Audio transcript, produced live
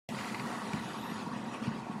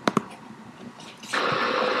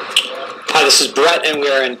This is Brett, and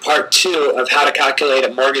we are in part 2 of how to calculate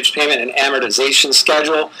a mortgage payment and amortization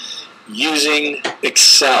schedule using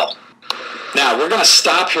Excel. Now, we're going to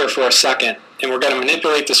stop here for a second, and we're going to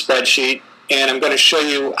manipulate the spreadsheet, and I'm going to show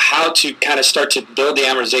you how to kind of start to build the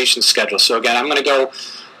amortization schedule. So again, I'm going to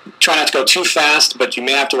try not to go too fast, but you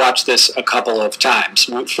may have to watch this a couple of times.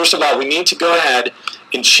 First of all, we need to go ahead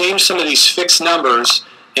and change some of these fixed numbers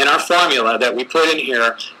in our formula that we put in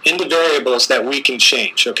here into variables that we can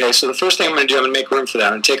change. Okay, so the first thing I'm going to do, I'm going to make room for that.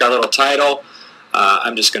 I'm going to take our little title.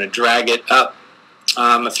 I'm just going to drag it up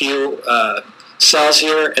a few cells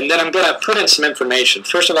here, and then I'm going to put in some information.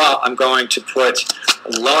 First of all, I'm going to put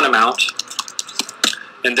loan amount,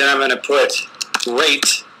 and then I'm going to put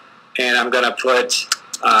rate, and I'm going to put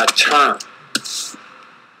term.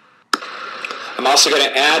 I'm also going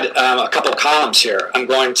to add a couple columns here. I'm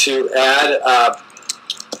going to add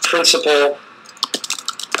principal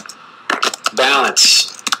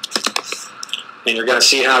balance, and you're going to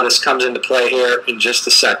see how this comes into play here in just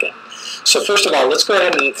a second. So first of all, let's go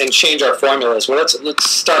ahead and change our formulas. Well, let's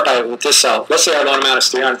start with this cell. Let's say our loan amount is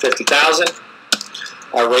 $350,000,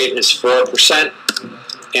 our rate is 4%,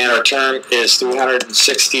 and our term is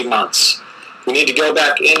 360 months. We need to go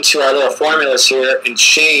back into our little formulas here and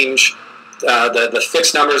change the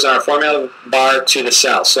fixed numbers in our formula bar to the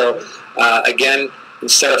cell. So again,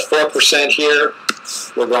 instead of 4% here,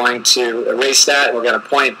 we're going to erase that, and we're going to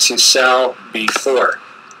point to cell B4.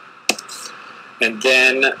 And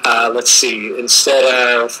then, let's see, instead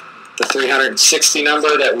of the 360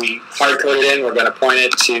 number that we hard-coded in, we're going to point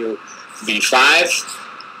it to B5.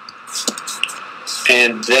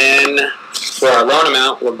 And then for our loan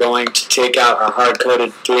amount, we're going to take out our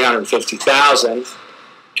hard-coded 350,000,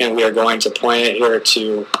 and we are going to point it here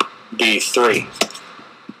to B3.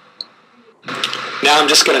 Now I'm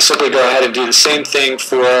just going to simply go ahead and do the same thing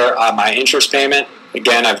for my interest payment.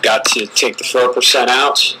 Again, I've got to take the 4%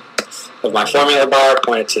 out of my formula bar,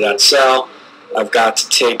 point it to that cell. I've got to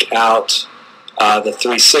take out the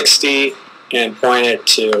 360 and point it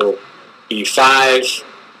to B5.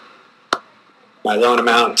 My loan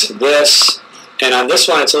amount to this. And on this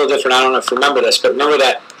one, it's a little different. I don't know if you remember this, but remember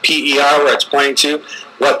that PER where it's pointing to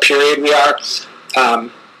what period we are?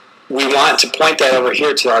 We want to point that over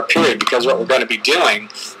here to our period, because what we're going to be doing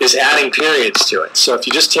is adding periods to it. So if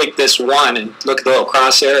you just take this one and look at the little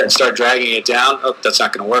crosshair and start dragging it down, oh, that's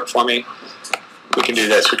not going to work for me. We can do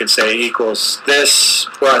this. We can say equals this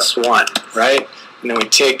plus 1, right? And then we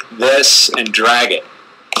take this and drag it.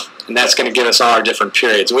 And that's going to give us all our different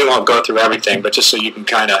periods. We won't go through everything, but just so you can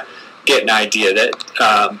kind of get an idea that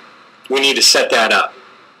we need to set that up.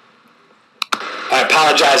 I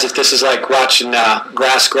apologize if this is like watching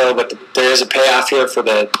grass grow, but there is a payoff here for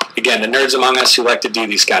the nerds among us who like to do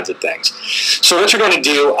these kinds of things. So what you're going to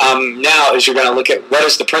do now is you're going to look at what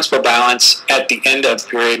is the principal balance at the end of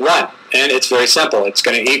period 1. And it's very simple. It's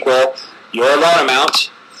going to equal your loan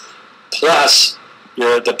amount plus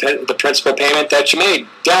the principal payment that you made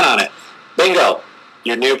down on it. Bingo.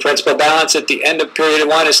 Your new principal balance at the end of period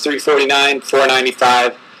 1 is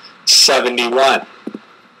 $349,495.71.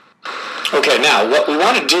 Okay, now what we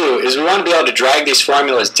want to do is we want to be able to drag these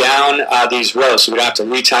formulas down these rows, so we don't have to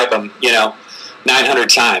retype them, 900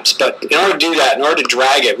 times. But in order to do that, in order to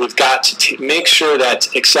drag it, we've got to make sure that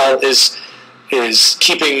Excel is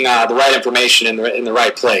keeping the right information in the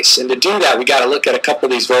right place. And to do that, we got to look at a couple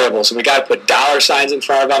of these variables, and we got to put dollar signs in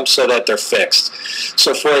front of them so that they're fixed.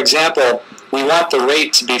 So, for example, we want the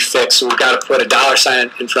rate to be fixed, so we've got to put a dollar sign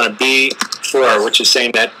in front of B4, which is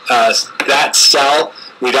saying that that cell,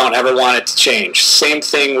 we don't ever want it to change. Same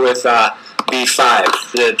thing with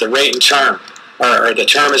B5. The rate and term, or the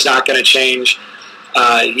term is not going to change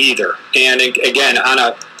either. And again, on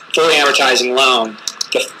a fully amortizing loan,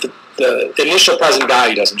 the initial present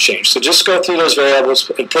value doesn't change. So just go through those variables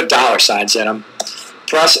and put dollar signs in them.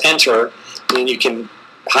 Press enter, and you can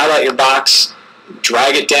highlight your box,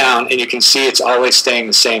 drag it down, and you can see it's always staying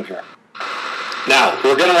the same here. Now,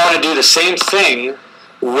 we're going to want to do the same thing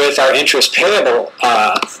with our interest payable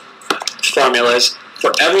formulas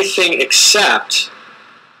for everything except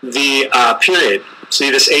the period.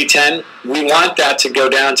 See this A10? We want that to go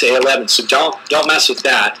down to A11, so don't mess with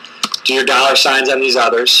that. Do your dollar signs on these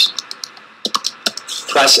others.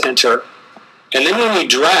 Press enter. And then when we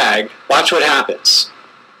drag, watch what happens.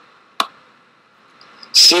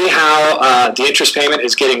 See how the interest payment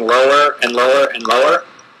is getting lower and lower and lower?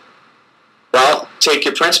 Well, take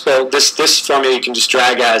your principal, this formula you can just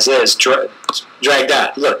drag as is, drag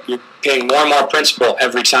that. Look, you're paying more and more principal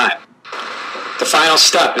every time. The final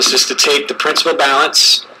step is just to take the principal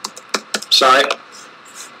balance, I'm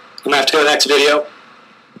going to have to go to the next video,